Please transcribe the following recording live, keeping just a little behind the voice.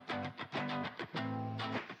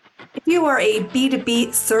You are a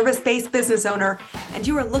B2B service-based business owner and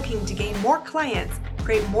you are looking to gain more clients,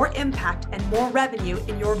 create more impact and more revenue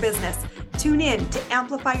in your business. Tune in to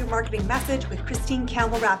Amplify Your Marketing Message with Christine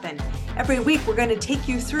Campbell-Rappin. Every week, we're going to take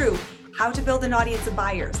you through how to build an audience of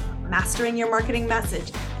buyers, mastering your marketing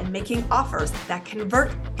message, and making offers that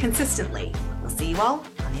convert consistently. We'll see you all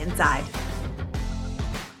on the inside.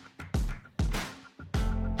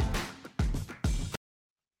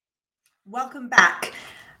 Welcome back.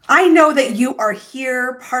 I know that you are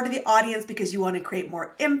here, part of the audience, because you want to create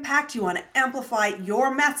more impact. You want to amplify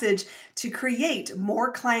your message to create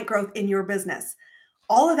more client growth in your business.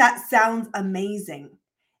 All of that sounds amazing,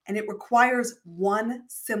 and it requires one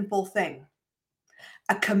simple thing: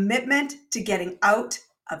 a commitment to getting out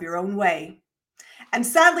of your own way. And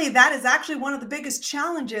sadly, that is actually one of the biggest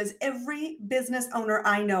challenges every business owner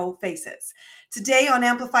I know faces. Today on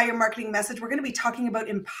Amplify Your Marketing Message, we're going to be talking about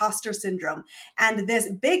imposter syndrome and this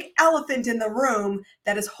big elephant in the room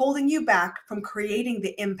that is holding you back from creating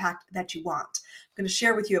the impact that you want. I'm going to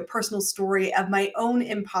share with you a personal story of my own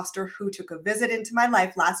imposter who took a visit into my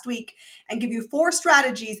life last week and give you 4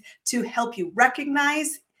 strategies to help you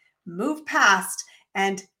recognize, move past,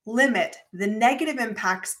 and limit the negative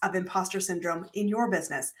impacts of imposter syndrome in your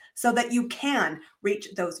business so that you can reach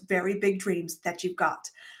those very big dreams that you've got.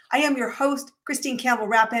 I am your host, Christine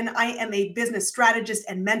Campbell-Rappin. I am a business strategist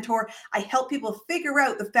and mentor. I help people figure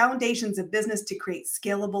out the foundations of business to create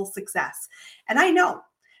scalable success. And I know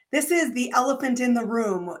this is the elephant in the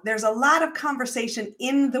room. There's a lot of conversation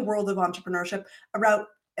in the world of entrepreneurship about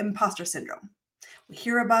imposter syndrome. We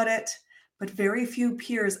hear about it, but very few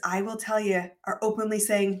peers, I will tell you, are openly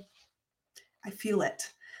saying, I feel it.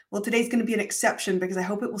 Well, today's going to be an exception because I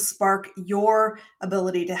hope it will spark your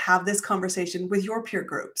ability to have this conversation with your peer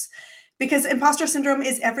groups, because imposter syndrome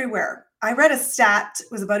is everywhere. I read a stat,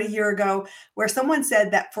 it was about a year ago, where someone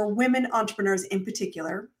said that for women entrepreneurs in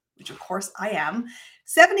particular, which of course I am,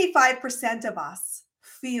 75% of us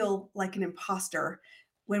feel like an imposter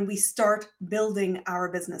when we start building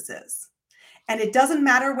our businesses. And it doesn't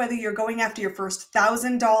matter whether you're going after your first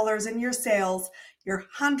 $1,000 in your sales, your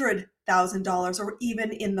 $100,000, or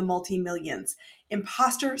even in the multi-millions.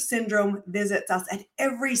 Imposter syndrome visits us at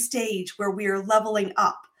every stage where we are leveling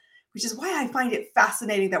up, which is why I find it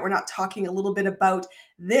fascinating that we're not talking a little bit about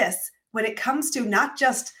this when it comes to not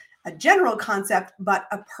just a general concept, but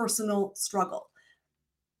a personal struggle,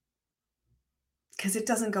 because it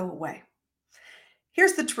doesn't go away.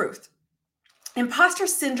 Here's the truth. Imposter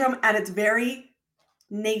syndrome at its very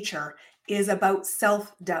nature is about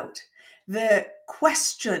self-doubt. The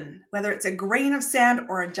question, whether it's a grain of sand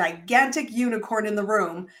or a gigantic unicorn in the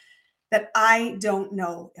room, that I don't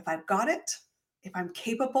know if I've got it, if I'm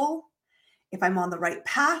capable, if I'm on the right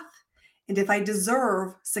path, and if I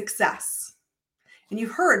deserve success. And you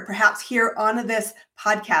heard perhaps here on this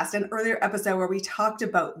podcast an earlier episode where we talked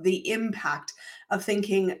about the impact of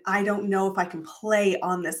thinking, I don't know if I can play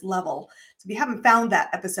on this level. So if you haven't found that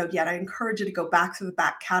episode yet, I encourage you to go back to the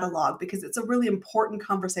back catalog because it's a really important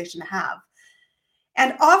conversation to have.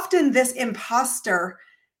 And often this imposter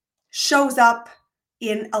shows up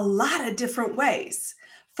in a lot of different ways,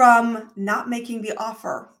 from not making the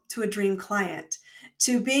offer to a dream client,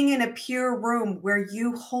 to being in a peer room where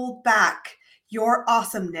you hold back your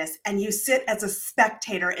awesomeness and you sit as a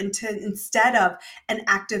spectator instead of an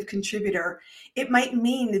active contributor. It might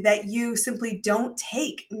mean that you simply don't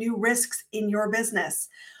take new risks in your business,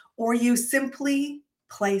 or you simply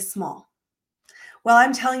play small. Well,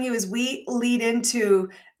 I'm telling you, as we lead into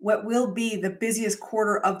what will be the busiest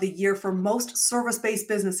quarter of the year for most service-based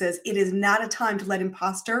businesses, it is not a time to let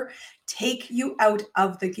imposter take you out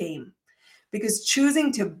of the game. Because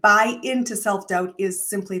choosing to buy into self-doubt is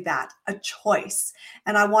simply that, a choice.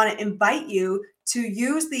 And I want to invite you to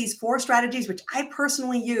use these 4 strategies, which I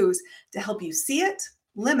personally use, to help you see it,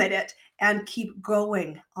 limit it, and keep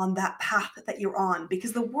going on that path that you're on.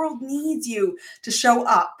 Because the world needs you to show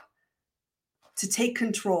up, to take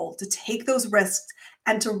control, to take those risks,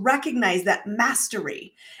 and to recognize that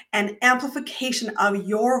mastery and amplification of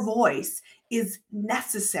your voice is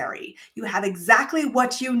necessary. You have exactly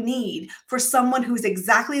what you need for someone who's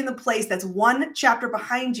exactly in the place that's one chapter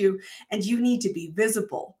behind you, and you need to be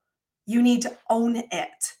visible. You need to own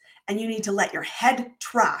it, and you need to let your head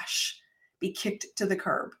trash be kicked to the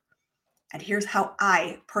curb. And here's how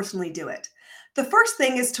I personally do it. The first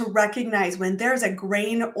thing is to recognize when there's a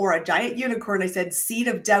grain or a giant unicorn, I said, seed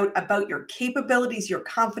of doubt about your capabilities, your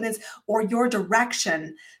confidence, or your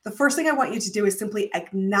direction. The first thing I want you to do is simply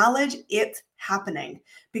acknowledge it's happening,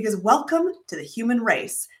 because welcome to the human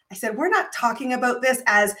race. I said, we're not talking about this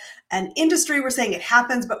as an industry. We're saying it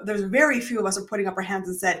happens, but there's very few of us are putting up our hands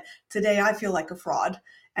and said, today I feel like a fraud.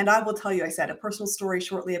 And I will tell you, I said a personal story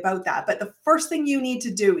shortly about that. But the first thing you need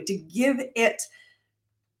to do to give it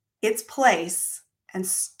its place and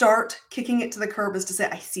start kicking it to the curb is to say,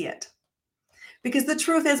 I see it. Because the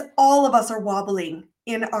truth is, all of us are wobbling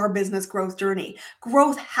in our business growth journey.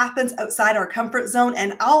 Growth happens outside our comfort zone,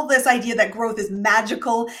 and all this idea that growth is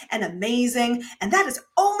magical and amazing, and that is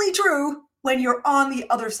only true when you're on the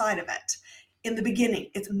other side of it. In the beginning,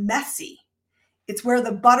 it's messy. It's where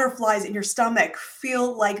the butterflies in your stomach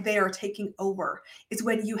feel like they are taking over. It's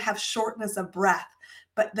when you have shortness of breath.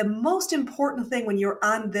 But the most important thing when you're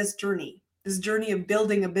on this journey of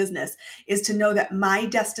building a business, is to know that my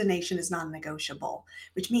destination is non-negotiable,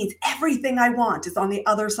 which means everything I want is on the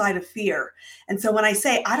other side of fear. And so when I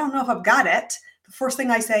say, I don't know if I've got it, the first thing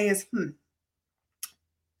I say is,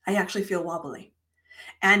 I actually feel wobbly.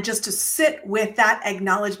 And just to sit with that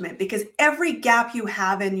acknowledgement, because every gap you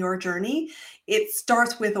have in your journey, it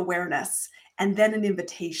starts with awareness and then an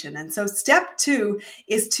invitation. And so step 2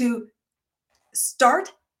 is to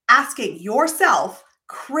start asking yourself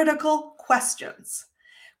critical questions.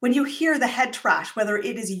 When you hear the head trash, whether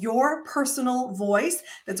it is your personal voice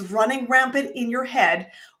that's running rampant in your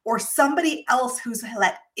head or somebody else who's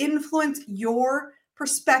let influence your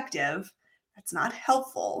perspective, that's not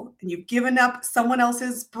helpful, and you've given up someone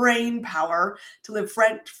else's brain power to live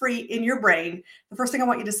rent-free in your brain, the first thing I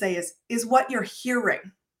want you to say is what you're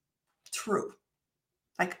hearing true?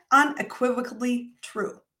 Like unequivocally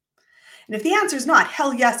true? And if the answer is not,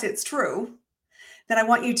 hell yes, it's true, then I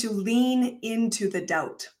want you to lean into the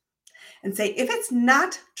doubt and say, if it's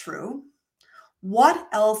not true, what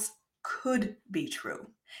else could be true?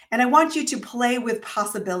 And I want you to play with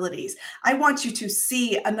possibilities. I want you to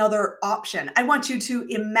see another option. I want you to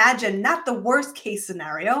imagine not the worst case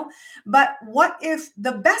scenario, but what if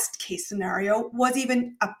the best case scenario was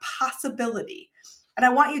even a possibility? And I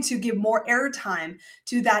want you to give more airtime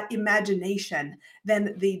to that imagination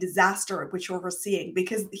than the disaster which you're foreseeing.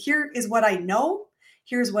 Because here is what I know,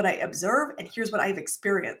 here's what I observe, and here's what I've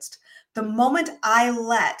experienced. The moment I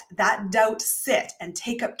let that doubt sit and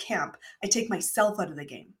take up camp, I take myself out of the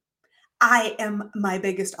game. I am my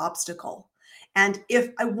biggest obstacle. And if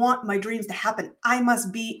I want my dreams to happen, I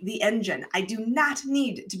must be the engine. I do not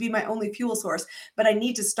need to be my only fuel source, but I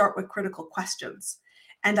need to start with critical questions.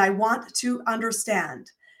 And I want to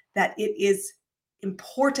understand that it is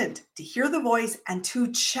important to hear the voice and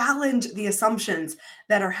to challenge the assumptions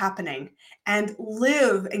that are happening and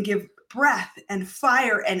live and give breath and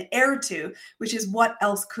fire and air to, which is what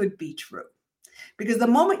else could be true. Because the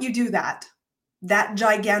moment you do that, that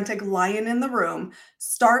gigantic lion in the room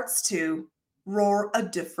starts to roar a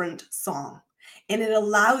different song. And it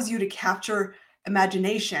allows you to capture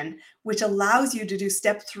imagination, which allows you to do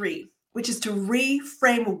step 3, which is to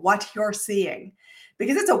reframe what you're seeing.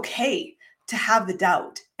 Because it's okay to have the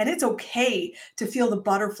doubt, and it's okay to feel the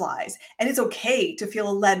butterflies, and it's okay to feel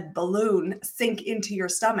a lead balloon sink into your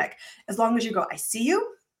stomach. As long as you go, I see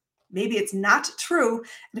you. Maybe it's not true.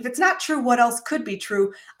 And if it's not true, what else could be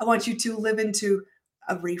true? I want you to live into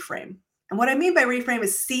a reframe. And what I mean by reframe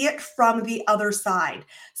is see it from the other side.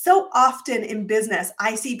 So often in business,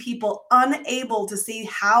 I see people unable to see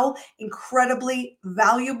how incredibly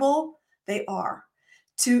valuable they are,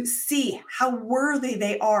 to see how worthy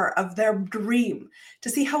they are of their dream, to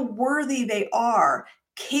see how worthy they are,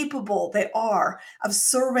 capable they are of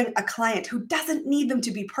serving a client who doesn't need them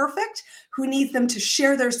to be perfect, who needs them to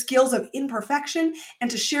share their skills of imperfection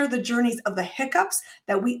and to share the journeys of the hiccups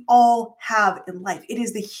that we all have in life. It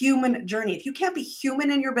is the human journey. If you can't be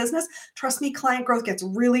human in your business, trust me, client growth gets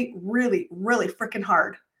really, really, really freaking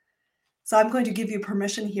hard. So I'm going to give you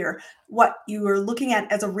permission here. What you are looking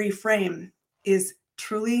at as a reframe is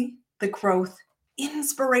truly the growth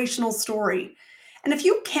inspirational story. And if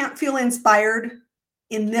you can't feel inspired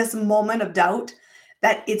in this moment of doubt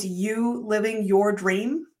that it's you living your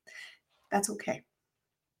dream, that's okay.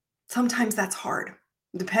 Sometimes that's hard.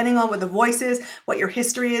 Depending on what the voice is, what your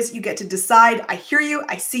history is, you get to decide, I hear you,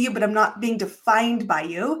 I see you, but I'm not being defined by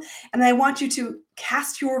you. And I want you to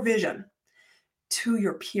cast your vision to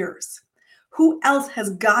your peers. Who else has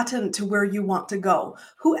gotten to where you want to go?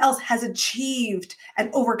 Who else has achieved and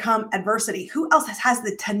overcome adversity? Who else has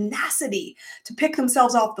the tenacity to pick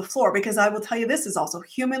themselves off the floor? Because I will tell you, this is also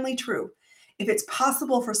humanly true. If it's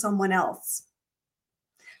possible for someone else,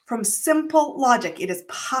 from simple logic, it is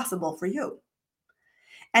possible for you.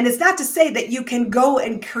 And it's not to say that you can go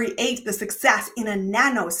and create the success in a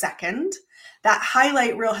nanosecond. That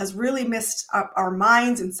highlight reel has really messed up our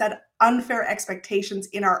minds and set unfair expectations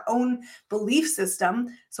in our own belief system.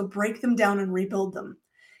 So break them down and rebuild them.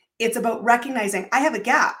 It's about recognizing I have a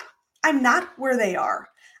gap. I'm not where they are.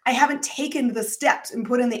 I haven't taken the steps and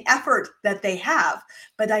put in the effort that they have.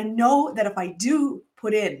 But I know that if I do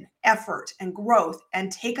put in effort and growth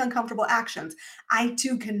and take uncomfortable actions, I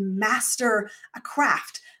too can master a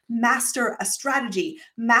craft, master a strategy,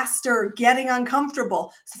 master getting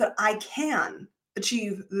uncomfortable so that I can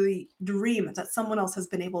achieve the dream that someone else has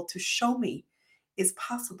been able to show me is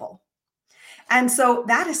possible. And so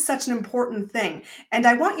that is such an important thing. And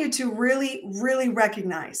I want you to really, really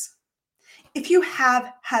recognize if you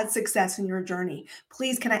have had success in your journey,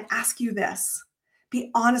 please, can I ask you this?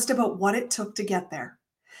 Be honest about what it took to get there,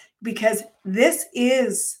 because this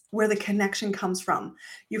is where the connection comes from.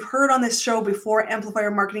 You've heard on this show before, Amplify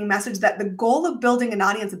Your Marketing Message, that the goal of building an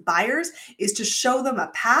audience of buyers is to show them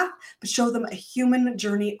a path, but show them a human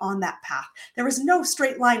journey on that path. There is no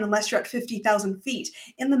straight line unless you're at 50,000 feet.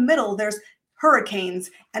 In the middle, there's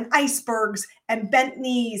hurricanes and icebergs and bent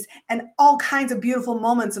knees and all kinds of beautiful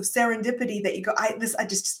moments of serendipity that you go, I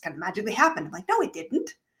just kind of magically happened. I'm like, no, it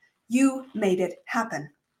didn't. You made it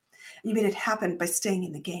happen. You made it happen by staying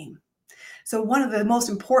in the game. So one of the most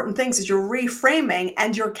important things is you're reframing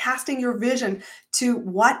and you're casting your vision to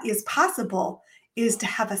what is possible is to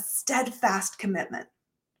have a steadfast commitment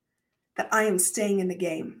that I am staying in the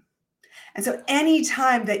game. And so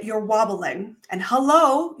anytime that you're wobbling, and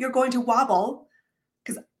hello, you're going to wobble,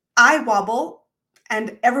 because I wobble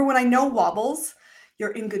and everyone I know wobbles,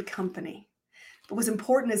 you're in good company. But what's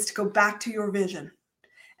important is to go back to your vision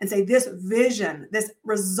and say, this vision, this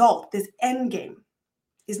result, this end game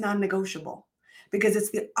is non-negotiable, because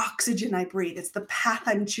it's the oxygen I breathe. It's the path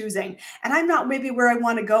I'm choosing. And I'm not maybe where I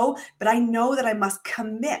want to go, but I know that I must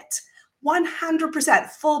commit 100%,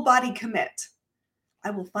 full body commit. I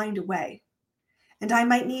will find a way. And I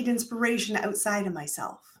might need inspiration outside of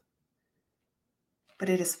myself. But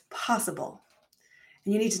it is possible.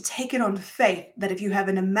 And you need to take it on faith that if you have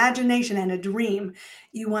an imagination and a dream,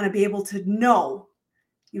 you want to be able to know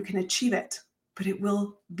you can achieve it. But it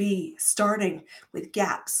will be starting with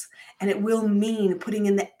gaps. And it will mean putting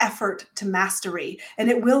in the effort to mastery. And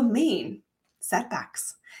it will mean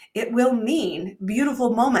setbacks. It will mean beautiful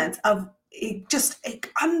moments of just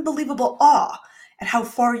unbelievable awe at how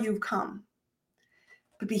far you've come.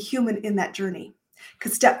 But be human in that journey.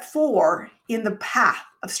 Because step 4 in the path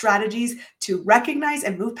of strategies to recognize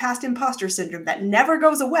and move past imposter syndrome that never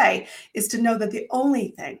goes away is to know that the only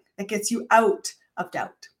thing that gets you out of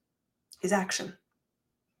doubt is action.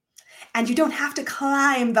 And you don't have to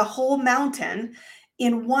climb the whole mountain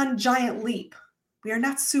in one giant leap. We are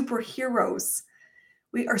not superheroes.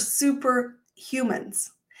 We are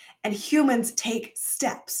superhumans. And humans take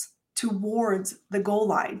steps towards the goal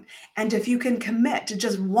line. And if you can commit to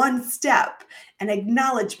just one step, an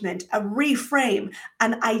acknowledgement, a reframe,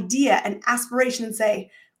 an idea, an aspiration, and say,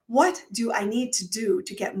 what do I need to do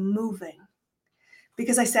to get moving?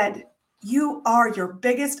 Because I said, you are your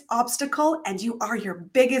biggest obstacle and you are your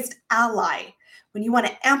biggest ally. When you want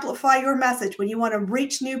to amplify your message, when you want to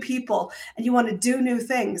reach new people and you want to do new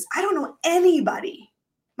things, I don't know anybody,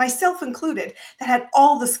 myself included, that had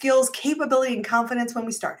all the skills, capability, and confidence when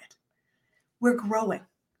we started. We're growing.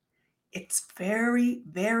 It's very,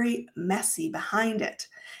 very messy behind it.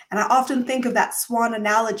 And I often think of that swan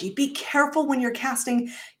analogy. Be careful when you're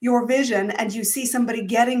casting your vision and you see somebody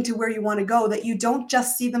getting to where you want to go, that you don't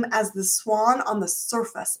just see them as the swan on the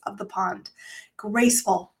surface of the pond.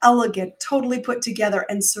 Graceful, elegant, totally put together,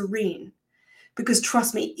 and serene. Because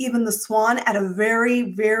trust me, even the swan at a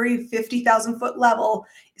very, very 50,000 foot level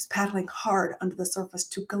is paddling hard under the surface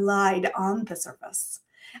to glide on the surface.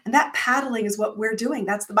 And that paddling is what we're doing.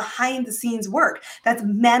 That's the behind the scenes work. That's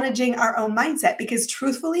managing our own mindset. Because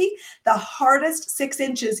truthfully, the hardest 6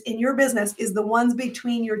 inches in your business is the ones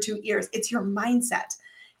between your 2 ears. It's your mindset.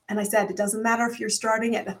 And I said, it doesn't matter if you're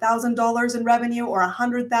starting at $1,000 in revenue or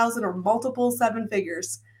 100,000 or multiple 7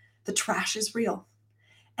 figures. The trash is real.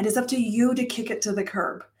 And it's up to you to kick it to the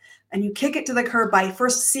curb. And you kick it to the curb by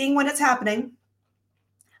first seeing when it's happening.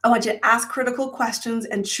 I want you to ask critical questions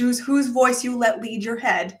and choose whose voice you let lead your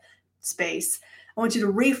head space. I want you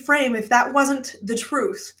to reframe if that wasn't the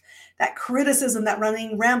truth, that criticism that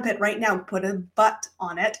running rampant right now, put a but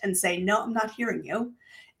on it and say, no, I'm not hearing you,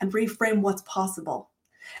 and reframe what's possible.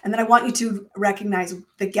 And then I want you to recognize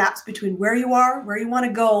the gaps between where you are, where you want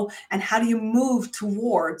to go, and how do you move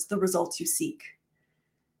towards the results you seek.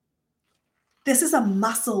 This is a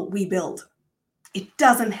muscle we build. It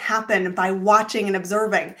doesn't happen by watching and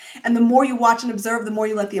observing. And the more you watch and observe, the more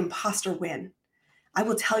you let the imposter win. I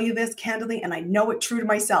will tell you this candidly, and I know it true to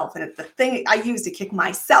myself. And it's the thing I use to kick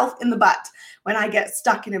myself in the butt when I get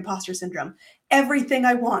stuck in imposter syndrome. Everything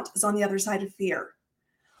I want is on the other side of fear.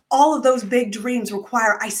 All of those big dreams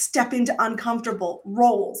require I step into uncomfortable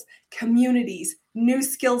roles, communities, new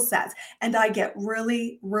skill sets, and I get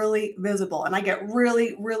really, really visible, and I get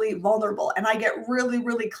really, really vulnerable, and I get really,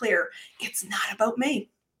 really clear. It's not about me.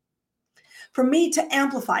 For me to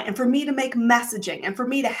amplify and for me to make messaging and for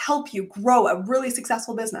me to help you grow a really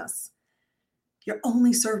successful business, you're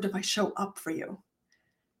only served if I show up for you,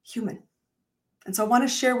 human. And so I want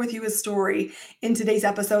to share with you a story in today's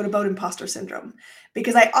episode about imposter syndrome,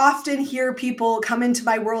 because I often hear people come into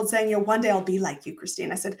my world saying, one day I'll be like you,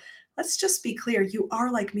 Christine. I said, let's just be clear. You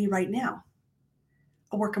are like me right now,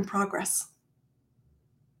 a work in progress.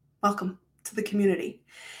 Welcome to the community.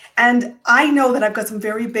 And I know that I've got some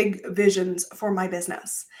very big visions for my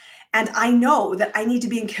business. And I know that I need to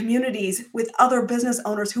be in communities with other business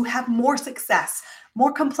owners who have more success,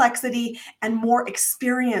 more complexity, and more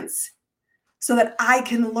experience so that I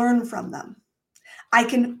can learn from them. I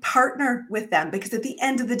can partner with them because at the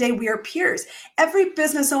end of the day, we are peers. Every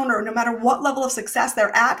business owner, no matter what level of success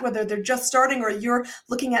they're at, whether they're just starting or you're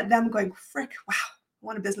looking at them going, frick, wow, I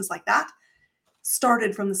want a business like that,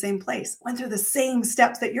 started from the same place, went through the same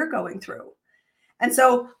steps that you're going through. And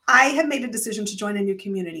so I have made a decision to join a new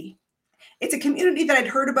community. It's a community that I'd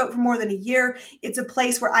heard about for more than a year. It's a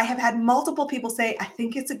place where I have had multiple people say, I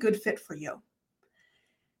think it's a good fit for you.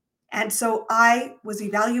 And so I was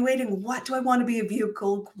evaluating, what do I want to be a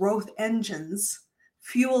vehicle growth engines,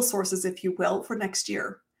 fuel sources, if you will, for next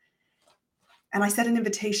year. And I sent an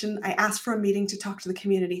invitation. I asked for a meeting to talk to the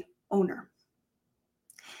community owner.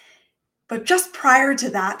 But just prior to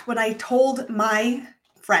that, when I told my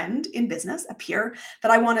friend in business, a peer,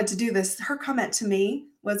 that I wanted to do this, her comment to me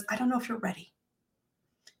was, I don't know if you're ready.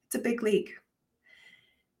 It's a big league.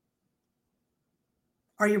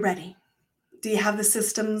 Are you ready? Do you have the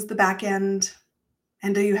systems, the back end,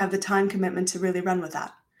 and do you have the time commitment to really run with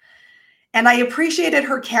that? And I appreciated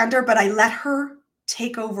her candor, but I let her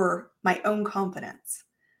take over my own confidence.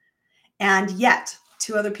 And yet,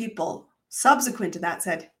 two other people subsequent to that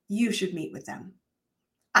said, you should meet with them.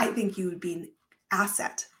 I think you would be an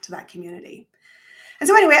asset to that community. And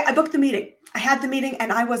so anyway, I booked the meeting. I had the meeting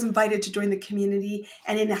and I was invited to join the community.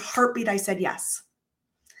 And in a heartbeat, I said yes.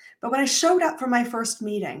 But when I showed up for my first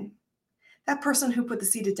meeting, that person who put the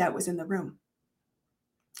seed of doubt was in the room.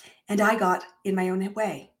 And I got in my own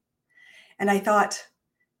way. And I thought,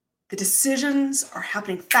 the decisions are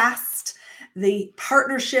happening fast. The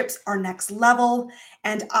partnerships are next level.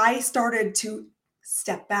 And I started to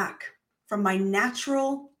step back from my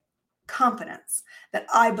natural confidence that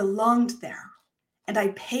I belonged there. And I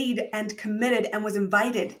paid and committed and was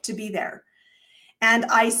invited to be there. And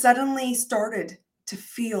I suddenly started to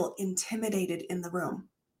feel intimidated in the room.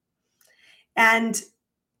 And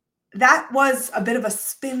that was a bit of a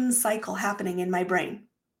spin cycle happening in my brain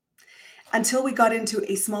until we got into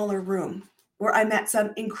a smaller room where I met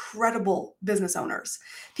some incredible business owners,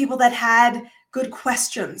 people that had good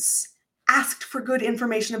questions, asked for good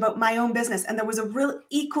information about my own business. And there was a real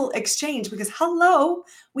equal exchange because, hello,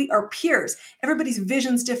 we are peers. Everybody's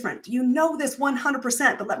vision's different. You know this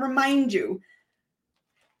 100%, but let me remind you,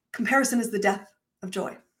 comparison is the death of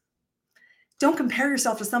joy. Don't compare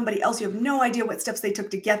yourself to somebody else. You have no idea what steps they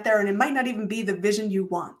took to get there, and it might not even be the vision you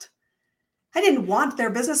want. I didn't want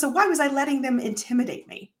their business, so why was I letting them intimidate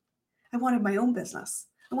me? I wanted my own business.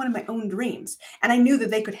 I wanted my own dreams. And I knew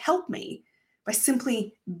that they could help me by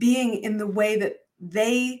simply being in the way that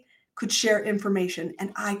they could share information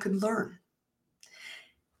and I could learn.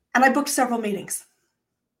 And I booked several meetings.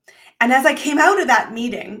 And as I came out of that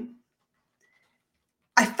meeting,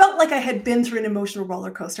 I felt like I had been through an emotional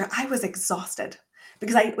roller coaster. I was exhausted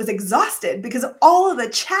because of all of the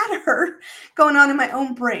chatter going on in my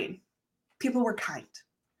own brain. People were kind.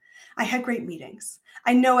 I had great meetings.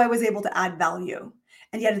 I know I was able to add value.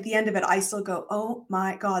 And yet at the end of it, I still go, oh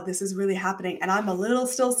my God, this is really happening. And I'm a little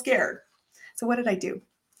still scared. So what did I do?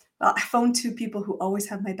 Well, I phoned two people who always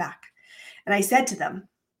have my back. And I said to them,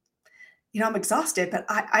 I'm exhausted, but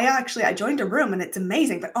I joined a room and it's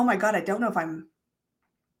amazing. But oh my God, I don't know if I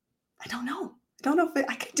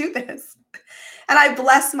can do this. And I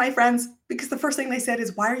bless my friends because the first thing they said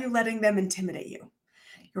is, why are you letting them intimidate you?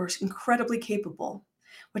 You're incredibly capable.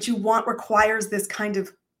 What you want requires this kind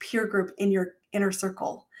of peer group in your inner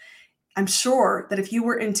circle. I'm sure that if you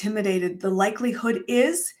were intimidated, the likelihood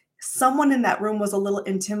is someone in that room was a little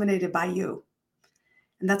intimidated by you.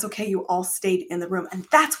 And that's okay. You all stayed in the room. And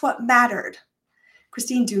that's what mattered.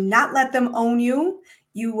 Christine, do not let them own you.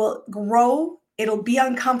 You will grow It'll be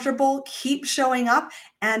uncomfortable. Keep showing up,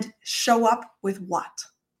 and show up with what?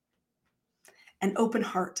 An open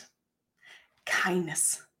heart,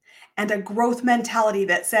 kindness, and a growth mentality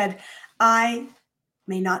that said, I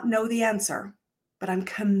may not know the answer, but I'm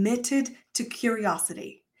committed to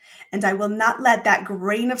curiosity. And I will not let that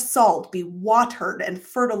grain of salt be watered and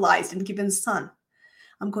fertilized and given sun.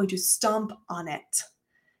 I'm going to stomp on it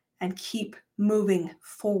and keep moving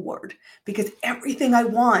forward, because everything I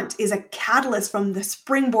want is a catalyst from the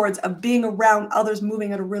springboards of being around others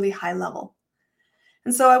moving at a really high level.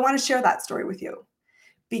 And so I want to share that story with you,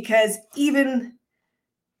 because even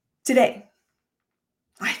today,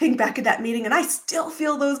 I think back at that meeting and I still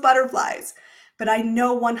feel those butterflies, but I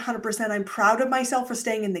know 100% I'm proud of myself for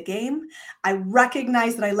staying in the game. I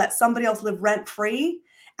recognize that I let somebody else live rent free,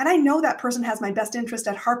 and I know that person has my best interest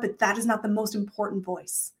at heart, but that is not the most important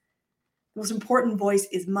voice. The most important voice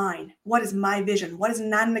is mine. What is my vision? What is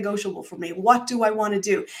non-negotiable for me? What do I want to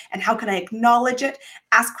do? And how can I acknowledge it,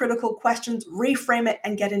 ask critical questions, reframe it,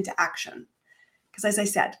 and get into action? Because as I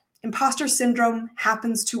said, imposter syndrome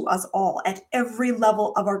happens to us all at every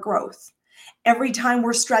level of our growth. Every time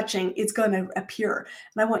we're stretching, it's going to appear.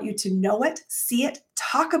 And I want you to know it, see it,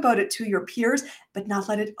 talk about it to your peers, but not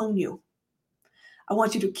let it own you. I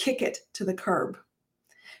want you to kick it to the curb,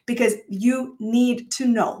 because you need to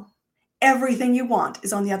know everything you want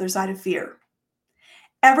is on the other side of fear.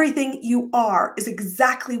 Everything you are is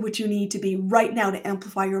exactly what you need to be right now to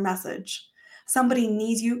amplify your message. Somebody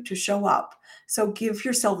needs you to show up. So give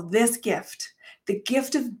yourself this gift, the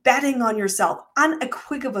gift of betting on yourself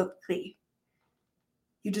unequivocally.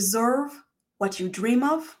 You deserve what you dream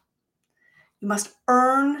of. You must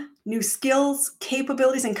earn new skills,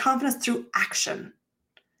 capabilities, and confidence through action.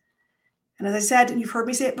 And as I said, and you've heard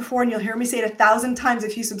me say it before, and you'll hear me say it 1,000 times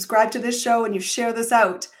if you subscribe to this show and you share this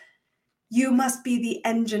out, you must be the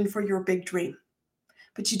engine for your big dream.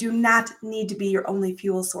 But you do not need to be your only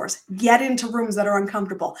fuel source. Get into rooms that are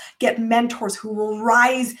uncomfortable. Get mentors who will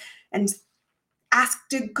rise and ask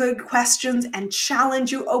good questions and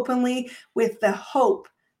challenge you openly with the hope,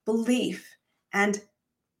 belief, and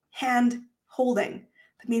hand holding.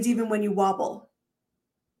 That means even when you wobble,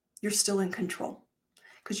 you're still in control,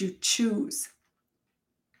 because you choose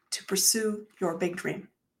to pursue your big dream.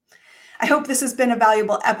 I hope this has been a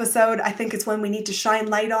valuable episode. I think it's one we need to shine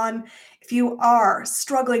light on. If you are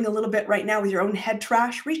struggling a little bit right now with your own head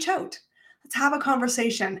trash, reach out. Let's have a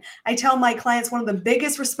conversation. I tell my clients one of the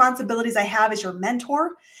biggest responsibilities I have as your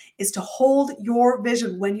mentor is to hold your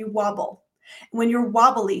vision when you wobble. When you're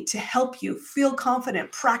wobbly, to help you feel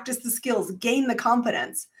confident, practice the skills, gain the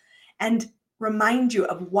confidence, and remind you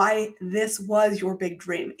of why this was your big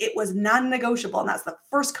dream. It was non-negotiable, and that's the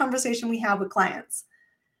first conversation we have with clients.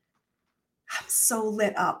 I'm so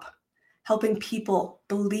lit up helping people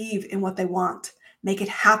believe in what they want, make it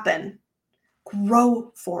happen,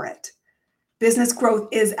 grow for it. Business growth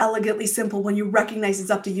is elegantly simple when you recognize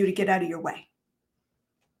it's up to you to get out of your way.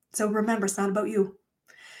 So remember, it's not about you.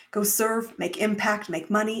 Go serve, make impact,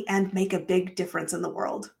 make money, and make a big difference in the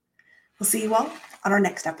world. We'll see you all on our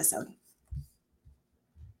next episode.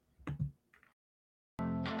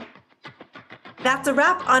 That's a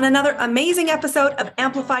wrap on another amazing episode of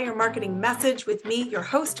Amplify Your Marketing Message with me, your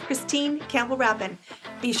host, Christine Campbell-Rappin.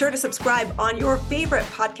 Be sure to subscribe on your favorite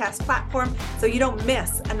podcast platform so you don't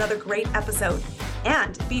miss another great episode.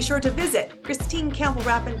 And be sure to visit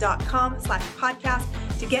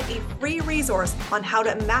christinecampbellrappin.com/podcast to get a free resource on how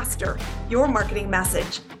to master your marketing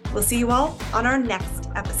message. We'll see you all on our next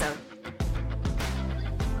episode.